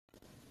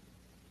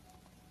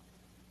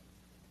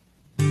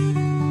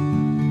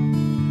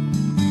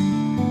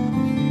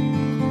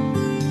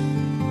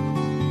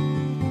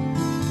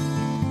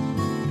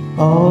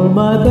All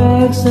my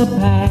bags are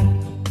packed,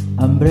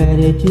 I'm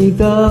ready to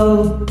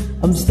go.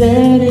 I'm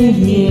standing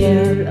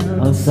here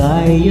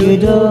outside your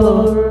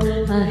door.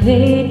 I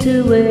hate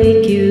to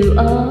wake you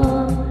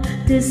up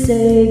to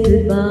say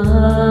goodbye,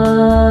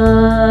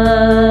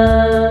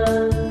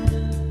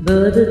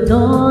 but the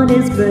dawn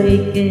is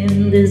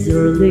breaking this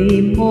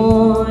early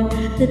morn.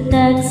 The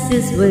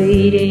taxi's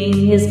waiting,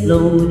 he's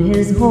blown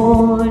his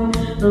horn.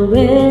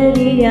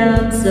 Already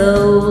I'm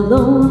so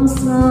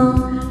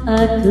lonesome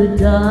I could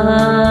die.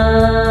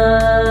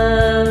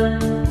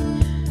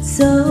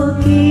 So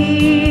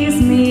kiss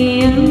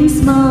me and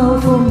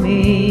smile for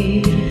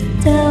me,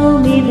 tell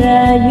me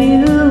that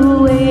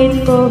you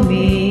wait for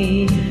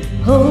me.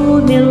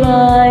 Hold me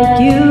like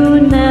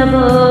you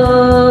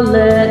never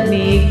let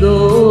me go.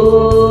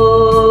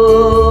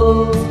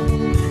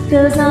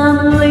 'Cause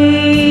I'm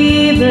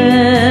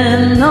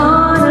leaving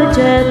on a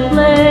jet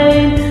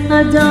plane,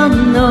 I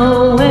don't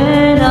know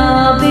when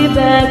I'll be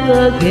back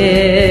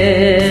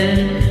again.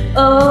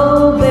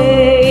 Oh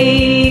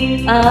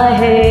babe, I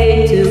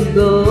hate to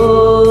go.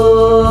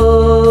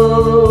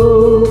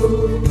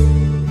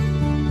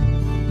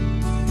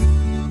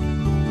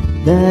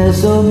 There's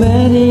so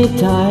many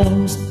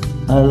times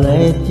I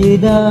let you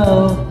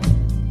down,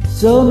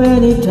 so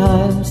many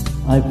times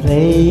I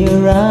play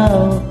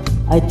around.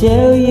 I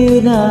tell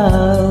you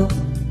now,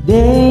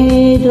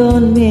 they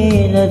don't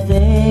mean a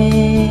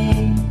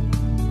thing.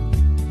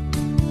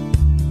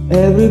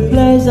 Every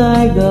place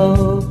I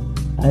go,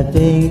 I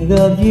think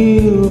of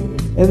you.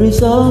 Every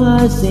song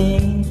I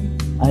sing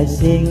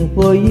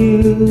for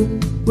you.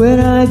 When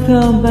I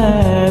come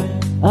back,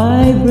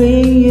 I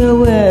bring your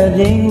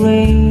wedding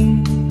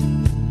ring.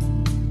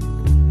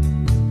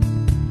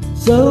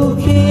 So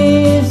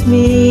kiss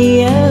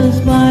me and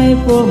smile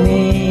for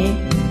me,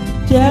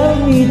 tell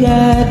me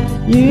that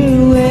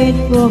you wait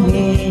for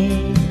me.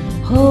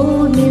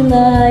 Hold me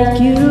like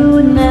you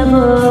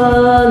never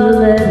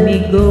let me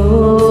go.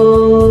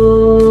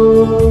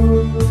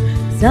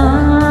 'Cause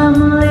I'm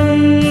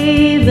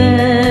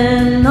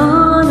leaving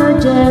on a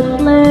jet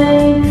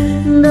plane,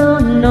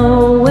 don't know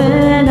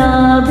when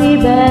I'll be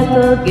back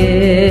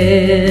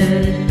again.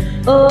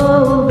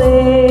 Oh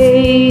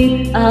babe,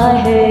 I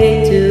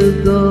hate to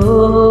go.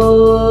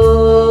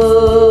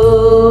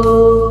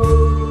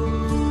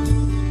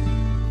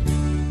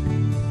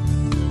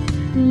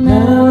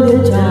 Now the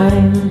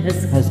time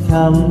has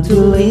come to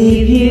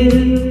leave you.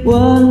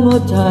 One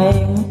more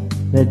time,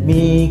 let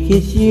me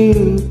kiss you.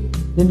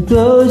 Then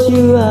close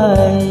your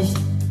eyes,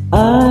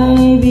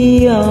 I'll be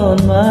on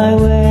my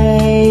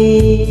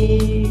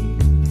way.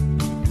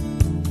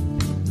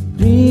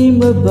 Dream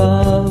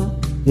about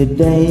the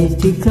days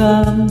to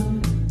come,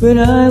 when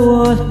I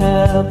won't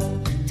have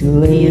to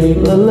live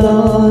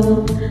alone.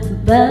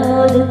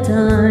 About the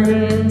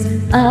times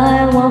I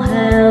won't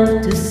have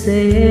to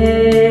say.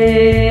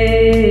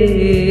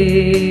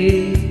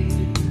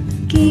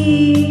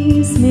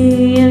 Kiss me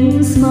and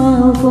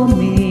smile for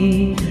me,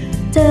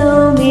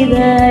 tell me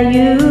that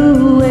you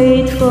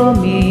wait for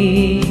me.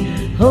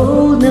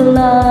 Hold me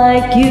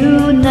like you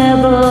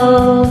never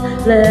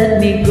let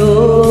me go.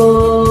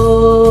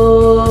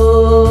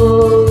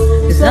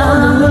 'Cause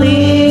I'm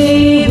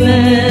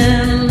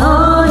leaving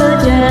on a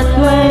jet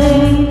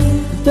plane,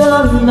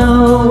 don't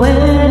know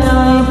when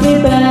I'll be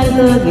back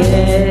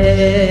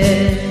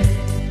again.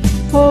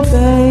 Oh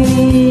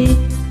babe,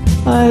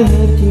 I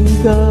hate to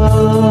go.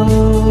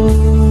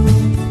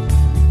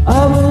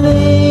 I'm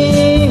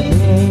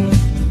leaving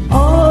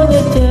on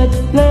a jet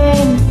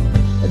plane,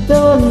 I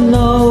don't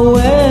know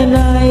when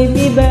I'll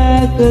be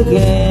back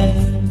again.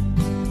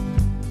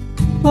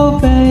 Oh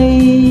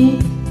babe,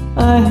 I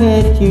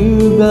hate to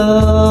go.